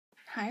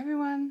Hi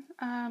everyone,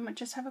 I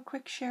just have a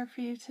quick share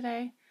for you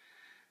today.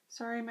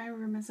 Sorry, my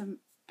room is a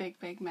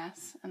big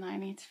mess and I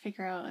need to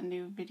figure out a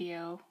new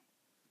video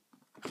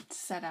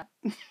setup.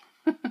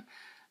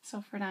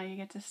 So for now you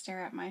get to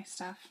stare at my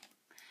stuff.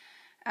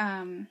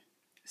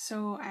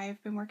 So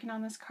I've been working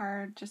on this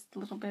card just a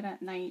little bit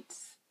at night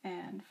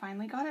and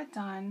finally got it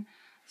done.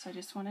 So I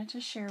just wanted to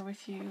share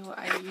with you.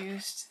 I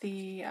used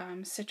the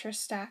citrus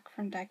stack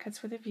from Die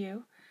Cuts with a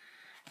View.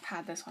 I've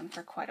had this one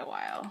for quite a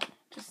while.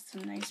 Just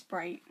some nice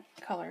bright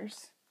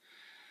colors.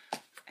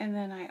 And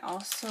then I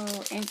also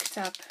inked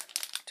up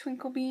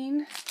Twinkle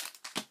Bean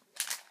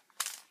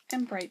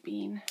and Bright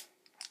Bean.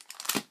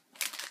 I'm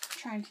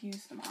trying to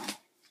use them all.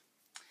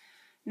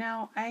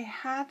 Now I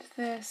had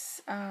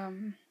this, I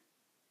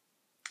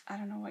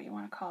don't know what you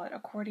want to call it,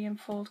 accordion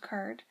fold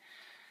card.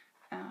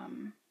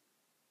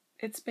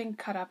 It's been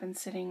cut up and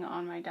sitting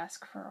on my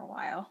desk for a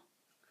while.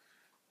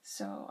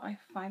 So I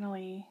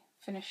finally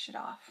finished it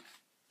off.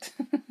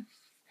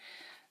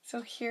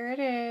 So here it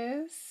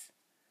is.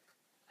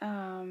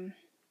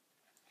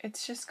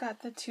 It's just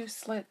got the two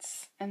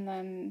slits and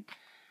then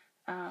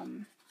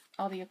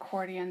all the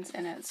accordions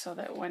in it so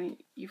that when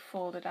you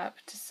fold it up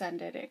to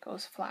send it, it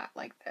goes flat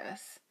like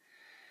this.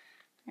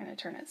 I'm going to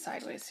turn it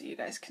sideways so you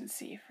guys can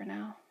see for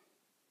now.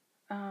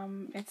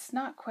 It's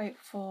not quite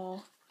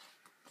full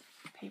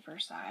paper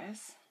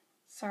size.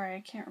 Sorry,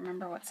 I can't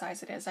remember what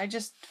size it is. I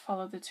just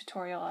followed the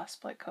tutorial off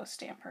Split Coast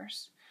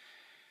Stampers.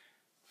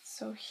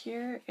 So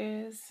here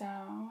is,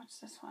 what's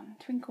this one?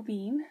 Twinkle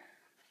Bean.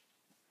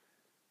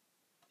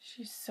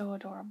 She's so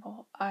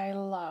adorable. I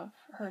love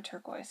her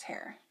turquoise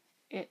hair.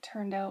 It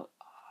turned out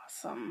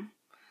awesome.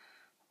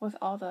 With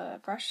all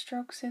the brush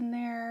strokes in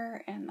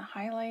there and the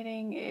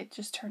highlighting, it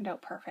just turned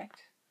out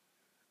perfect.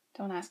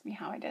 Don't ask me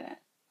how I did it.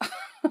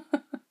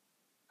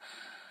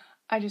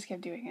 I just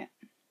kept doing it.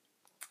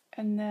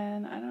 And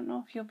then, I don't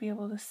know if you'll be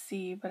able to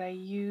see, but I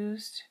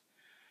used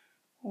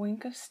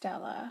Wink of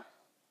Stella.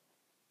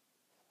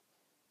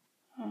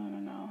 I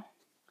don't know.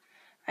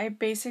 I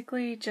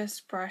basically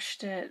just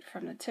brushed it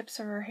from the tips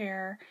of her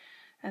hair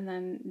and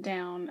then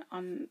down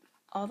on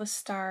all the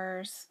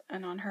stars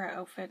and on her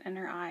outfit and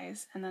her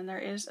eyes. And then there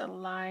is a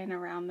line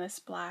around this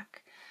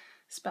black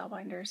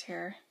Spellbinders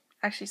here.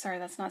 Actually, sorry,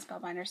 that's not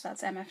Spellbinders,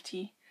 that's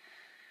MFT.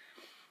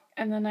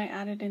 And then I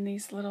added in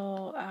these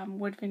little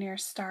wood veneer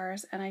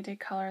stars and I did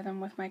color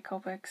them with my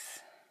Copics.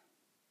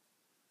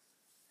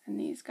 And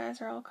these guys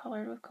are all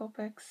colored with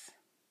Copics.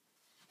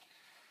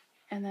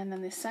 And then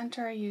in the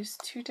center I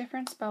used two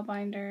different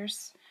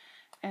Spellbinders.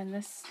 And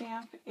this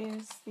stamp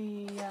is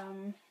the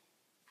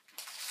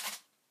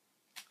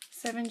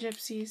Seven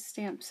Gypsies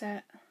stamp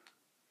set.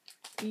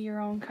 Be Your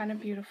Own Kind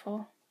of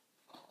Beautiful.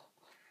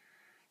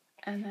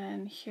 And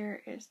then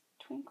here is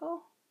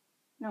Twinkle.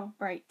 No,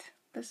 Bright.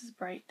 This is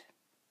Bright.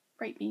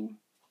 Bright Bean.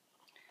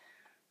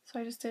 So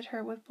I just did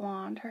her with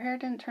blonde. Her hair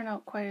didn't turn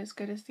out quite as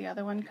good as the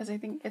other one because I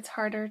think it's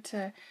harder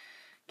to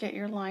get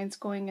your lines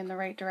going in the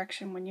right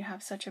direction when you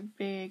have such a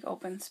big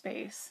open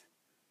space.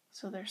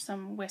 So there's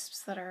some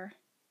wisps that are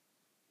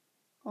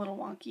a little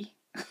wonky.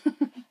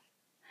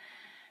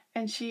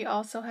 And she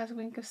also has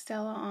Wink of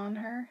Stella on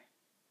her.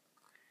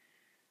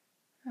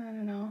 I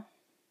don't know.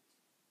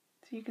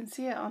 So you can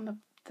see it on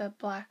the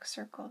black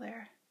circle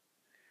there.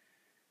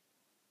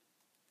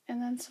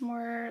 And then some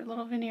more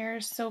little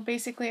veneers. So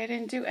basically I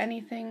didn't do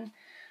anything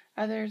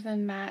other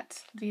than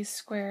mat these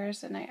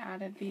squares and I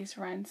added these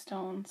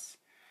rhinestones.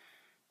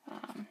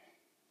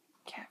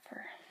 Cat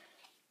fur.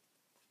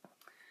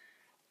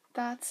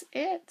 That's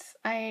it.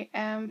 I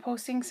am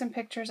posting some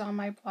pictures on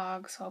my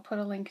blog, so I'll put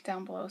a link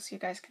down below so you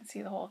guys can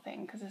see the whole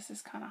thing because this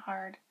is kind of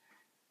hard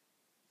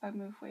if I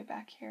move way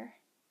back here.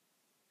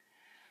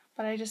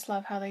 But I just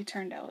love how they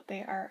turned out.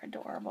 They are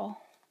adorable.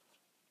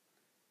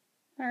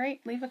 Alright,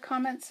 leave a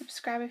comment,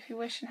 subscribe if you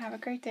wish, and have a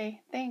great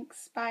day.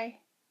 Thanks. Bye.